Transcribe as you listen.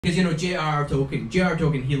Because you know J.R.R. Tolkien,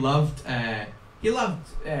 he loved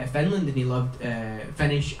Finland, and he loved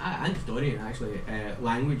Finnish and Estonian actually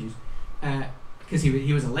languages, because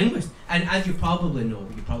he was a linguist, and as you probably know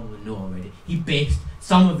already, he based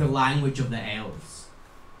some of the language of the elves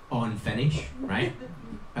on Finnish, right?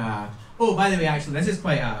 Oh, by the way, actually, this is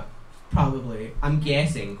quite probably, I'm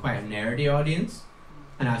guessing, quite a nerdy audience,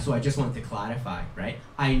 and so I just want to clarify, right?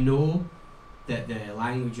 I know that the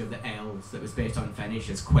language of the elves that was based on Finnish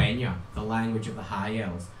is Quenya, the language of the High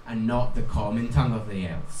Elves, and not the common tongue of the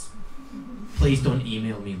elves. Please don't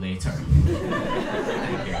email me later.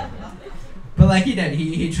 Thank you. But like he did,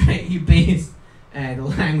 he based the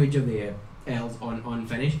language of the elves on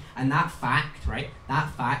Finnish, and that fact, right?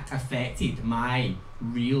 That fact affected my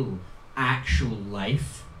real, actual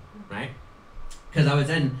life, right? Because I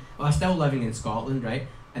was still living in Scotland, right?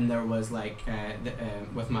 And there was like,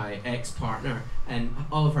 with my ex-partner, and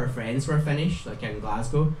all of her friends were Finnish, like in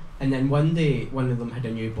Glasgow. And then one day, one of them had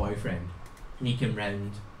a new boyfriend, and he came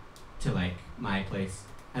round to like my place,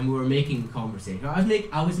 and we were making conversation.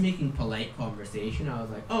 I was making polite conversation. I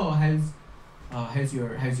was like, "Oh, how's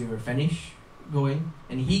your Finnish going?"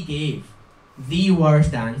 And he gave the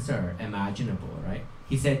worst answer imaginable. Right?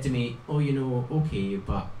 He said to me, "Oh, you know, okay,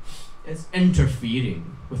 but it's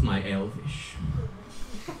interfering with my elvish."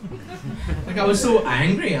 Like I was so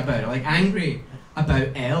angry about it, like angry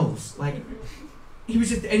about elves. Like he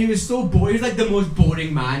was so bored. He was like the most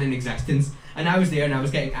boring man in existence. And I was there, and I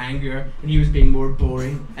was getting angrier, and he was being more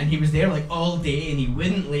boring. And he was there like all day, and he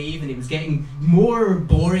wouldn't leave, and he was getting more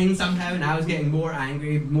boring somehow. And I was getting more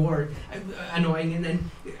angry, more annoying. And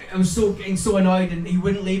then I was getting so annoyed, and he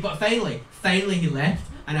wouldn't leave. But finally he left,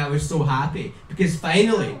 and I was so happy because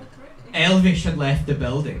finally, Elvish had left the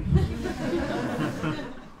building.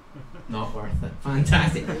 Not worth it.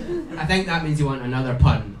 Fantastic. I think that means you want another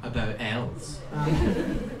pun about elves.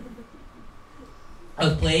 I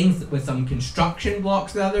was playing with some construction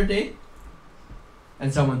blocks the other day,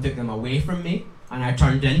 and someone took them away from me, and I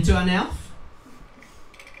turned into an elf.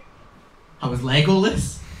 I was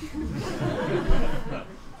Legolas.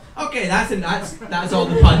 Okay, that's all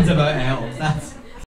the puns about elves.